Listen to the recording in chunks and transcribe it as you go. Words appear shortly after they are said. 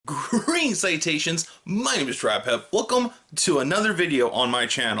Green citations, my name is DrapPep. Welcome to another video on my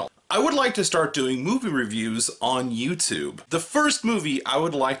channel. I would like to start doing movie reviews on YouTube. The first movie I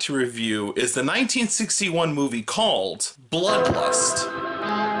would like to review is the 1961 movie called Bloodlust.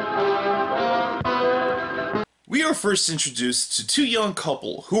 We are first introduced to two young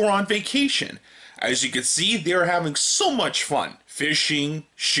couple who are on vacation. As you can see, they are having so much fun. Fishing,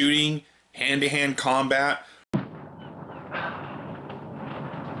 shooting, hand-to-hand combat.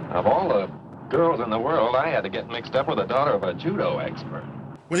 Of all the girls in the world, I had to get mixed up with the daughter of a judo expert.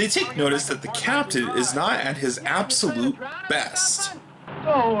 When they take notice that the captain is not at his absolute best.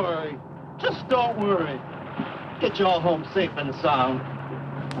 Don't worry. Just don't worry. Get you all home safe and sound.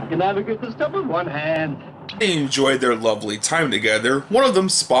 I can navigate this stuff with one hand. They enjoy their lovely time together. One of them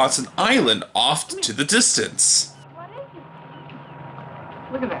spots an island off to the distance. What is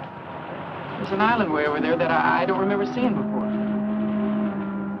it? Look at that. There's an island way over there that I don't remember seeing before.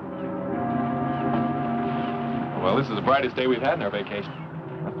 Well, this is the brightest day we've had in our vacation.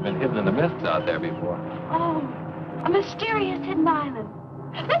 Must have been hidden in the mists out there before. Oh, a mysterious hidden island.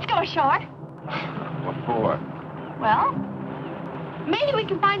 Let's go ashore. What for? Well, maybe we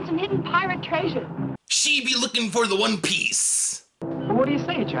can find some hidden pirate treasure. She be looking for the One Piece. Well, what do you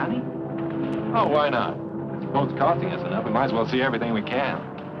say, Johnny? Oh, why not? This boat's costing us enough. We might as well see everything we can.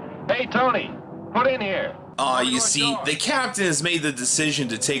 Hey, Tony, put in here. You see, the captain has made the decision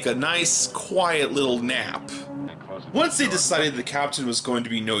to take a nice, quiet little nap. Once they decided the captain was going to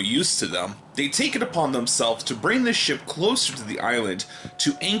be no use to them, they take it upon themselves to bring the ship closer to the island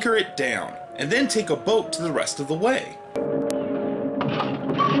to anchor it down, and then take a boat to the rest of the way.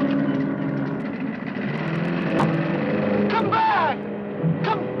 Come back!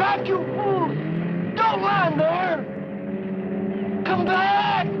 Come back, you fool! Don't land there! Come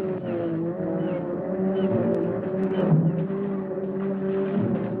back!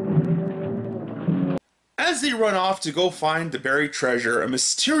 As they run off to go find the buried treasure, a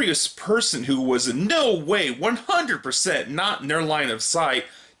mysterious person who was in no way 100% not in their line of sight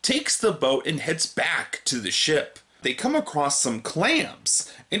takes the boat and heads back to the ship. They come across some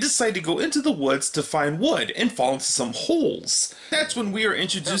clams and decide to go into the woods to find wood and fall into some holes. That's when we are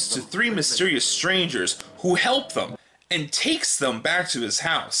introduced to three mysterious strangers who help them and takes them back to his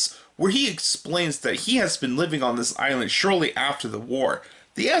house, where he explains that he has been living on this island shortly after the war.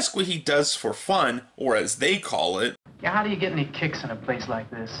 They ask what he does for fun, or as they call it. Yeah, how do you get any kicks in a place like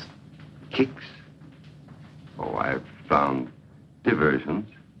this? Kicks? Oh, I've found diversions.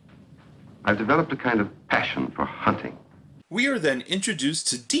 I've developed a kind of passion for hunting. We are then introduced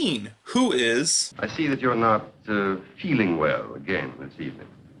to Dean, who is... I see that you're not feeling well again this evening.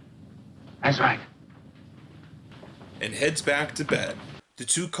 That's right. and heads back to bed. The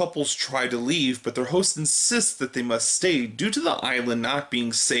two couples try to leave, but their host insists that they must stay due to the island not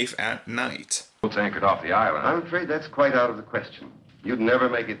being safe at night. Boat's anchored off the island. I'm afraid that's quite out of the question. You'd never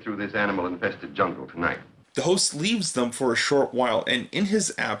make it through this animal-infested jungle tonight. The host leaves them for a short while, and in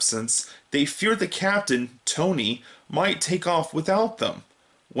his absence, they fear the captain, Tony, might take off without them,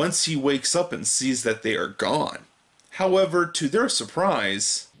 once he wakes up and sees that they are gone. However, to their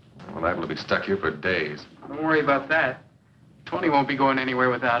surprise... We're liable to be stuck here for days. Don't worry about that. Tony won't be going anywhere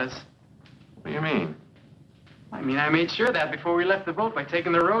without us. What do you mean? I mean, I made sure of that before we left the boat by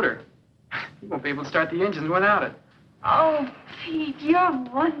taking the rotor. He won't be able to start the engines without it. Oh, Pete, you're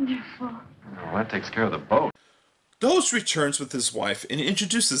wonderful. Well, that takes care of the boat. The host returns with his wife and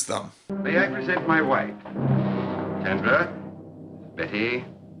introduces them. May I present my wife? Kendra, Betty,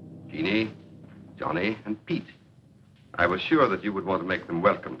 Jeannie, Johnny, and Pete. I was sure that you would want to make them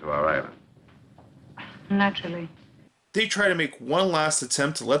welcome to our island. Naturally. They try to make one last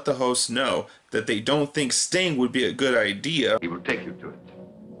attempt to let the host know that they don't think staying would be a good idea. He will take you to it.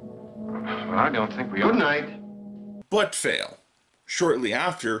 Well, I don't think we... Good night. But fail. Shortly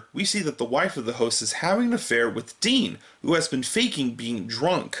after, we see that the wife of the host is having an affair with Dean, who has been faking being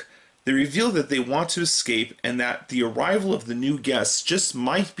drunk. They reveal that they want to escape and that the arrival of the new guests just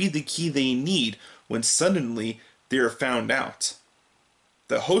might be the key they need when suddenly they are found out.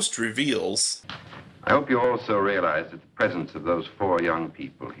 The host reveals... I hope you also realize that the presence of those 4 young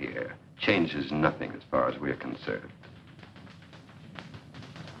people here changes nothing as far as we're concerned.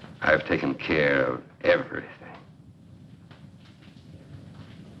 I've taken care of everything.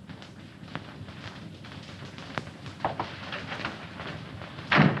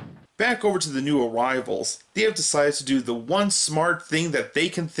 Back over to the new arrivals, they have decided to do the one smart thing that they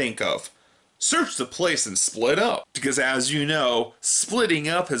can think of. Search the place and split up. Because as you know, splitting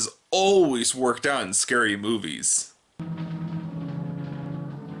up has always worked out in scary movies.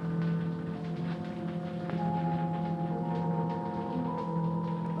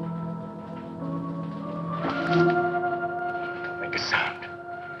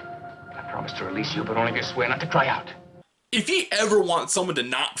 to release you, but only if you swear not to cry out. If you ever want someone to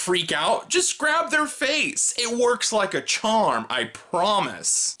not freak out, just grab their face. It works like a charm, I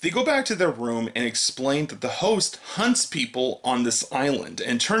promise. They go back to their room and explain that the host hunts people on this island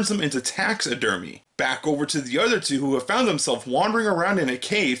and turns them into taxidermy. Back over to the other two who have found themselves wandering around in a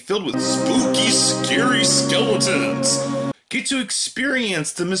cave filled with spooky, scary skeletons. Get to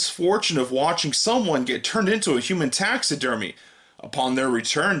experience the misfortune of watching someone get turned into a human taxidermy. Upon their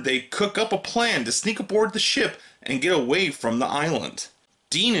return, they cook up a plan to sneak aboard the ship and get away from the island.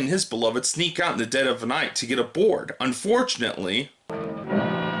 Dean and his beloved sneak out in the dead of night to get aboard. Unfortunately,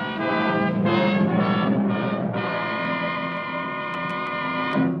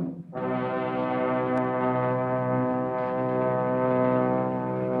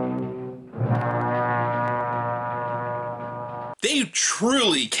 they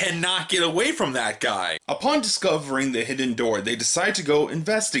truly cannot get away from that guy. Upon discovering the hidden door, they decide to go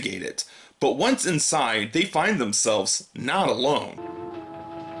investigate it. But once inside, they find themselves not alone.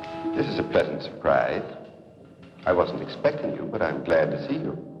 This is a pleasant surprise. I wasn't expecting you, but I'm glad to see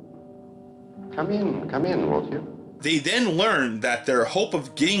you. Come in, won't you? They then learn that their hope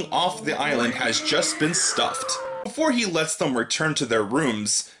of getting off the island has just been stuffed. Before he lets them return to their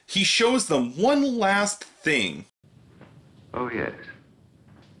rooms, he shows them one last thing. Oh, yes.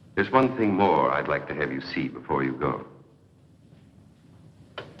 There's one thing more I'd like to have you see before you go.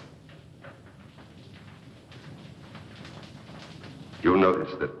 You'll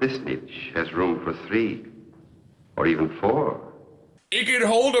notice that this niche has room for 3, or even 4. It could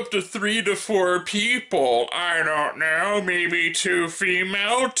hold up to 3 to 4 people. I don't know, maybe 2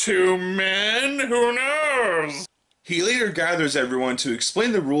 female, 2 men, who knows? He later gathers everyone to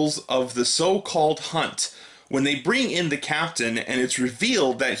explain the rules of the so-called hunt, when they bring in the captain and it's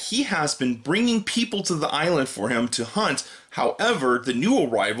revealed that he has been bringing people to the island for him to hunt. However, the new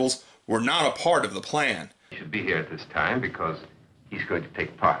arrivals were not a part of the plan. He should be here at this time because he's going to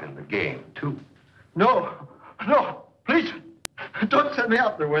take part in the game, too. No, please, don't send me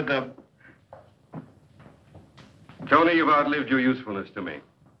out there with them. Tony, you've outlived your usefulness to me.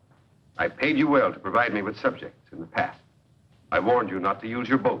 I paid you well to provide me with subjects in the past. I warned you not to use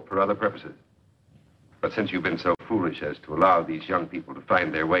your boat for other purposes. But since you've been so foolish as to allow these young people to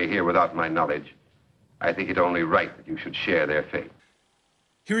find their way here without my knowledge, I think it only right that you should share their fate.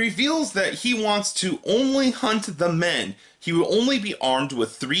 He reveals that he wants to only hunt the men. He will only be armed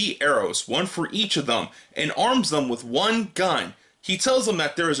with 3 arrows, 1 for each of them, and arms them with 1 gun. He tells them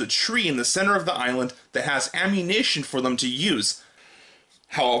that there is a tree in the center of the island that has ammunition for them to use.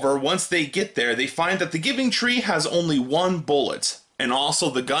 However, once they get there, they find that the giving tree has only 1 bullet, and also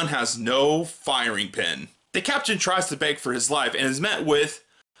the gun has no firing pin. The captain tries to beg for his life and is met with,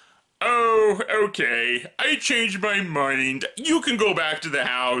 "Oh, okay, I changed my mind. You can go back to the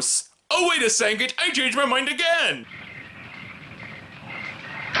house." "Oh, wait a second, I changed my mind again."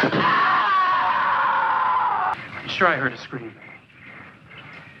 I'm sure I heard a scream.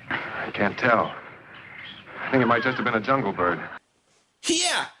 I can't tell. I think it might just have been a jungle bird.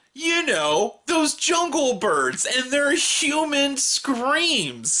 Yeah, you know, those jungle birds and their human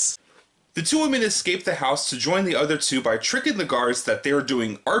screams. The 2 women escape the house to join the other 2 by tricking the guards that they are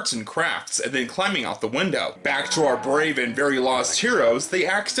doing arts and crafts and then climbing out the window. Back to our brave and very lost heroes, they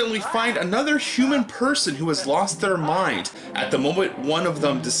accidentally find another human person who has lost their mind. At the moment, one of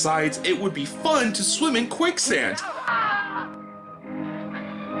them decides it would be fun to swim in quicksand.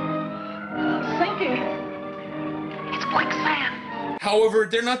 Sinking. It's quicksand. However,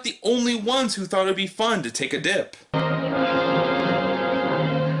 they're not the only ones who thought it'd be fun to take a dip.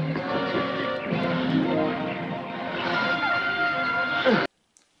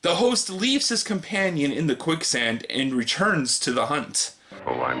 The host leaves his companion in the quicksand and returns to the hunt.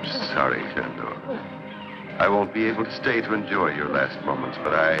 Oh, I'm sorry, Shandor. I won't be able to stay to enjoy your last moments,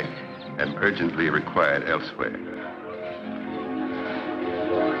 but I am urgently required elsewhere.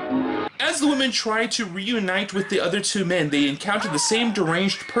 As the women try to reunite with the other 2 men, they encounter the same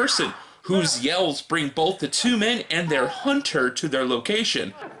deranged person, whose yells bring both the 2 men and their hunter to their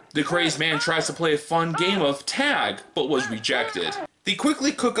location. The crazed man tries to play a fun game of tag, but was rejected. They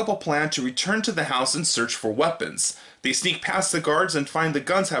quickly cook up a plan to return to the house and search for weapons. They sneak past the guards and find the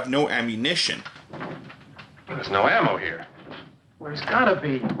guns have no ammunition. There's no ammo here. There's gotta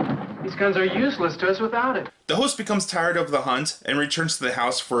be. These guns are useless to us without it. The host becomes tired of the hunt and returns to the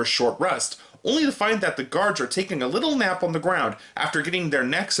house for a short rest, only to find that the guards are taking a little nap on the ground after getting their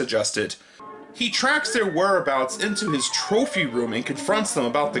necks adjusted. He tracks their whereabouts into his trophy room and confronts them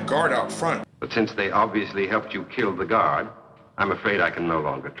about the guard out front. But since they obviously helped you kill the guard, I'm afraid I can no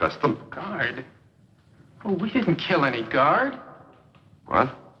longer trust them. Guard? Oh, we didn't kill any guard.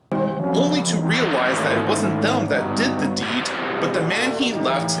 What? only to realize that it wasn't them that did the deed, but the man he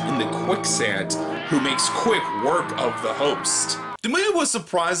left in the quicksand, who makes quick work of the host. The movie was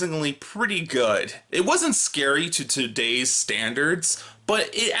surprisingly pretty good. It wasn't scary to today's standards, but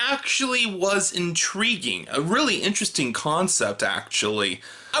it actually was intriguing. A really interesting concept, actually.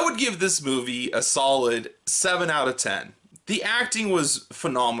 I would give this movie a solid 7 out of 10. The acting was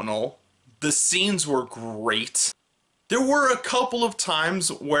phenomenal. The scenes were great. There were a couple of times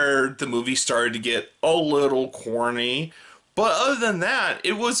where the movie started to get a little corny, but other than that,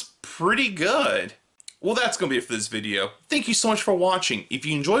 it was pretty good. Well, that's going to be it for this video. Thank you so much for watching. If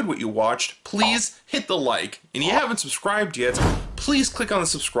you enjoyed what you watched, please hit the like. And if you haven't subscribed yet, please click on the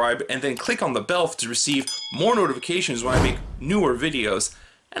subscribe and then click on the bell to receive more notifications when I make newer videos.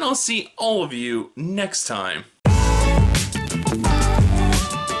 And I'll see all of you next time.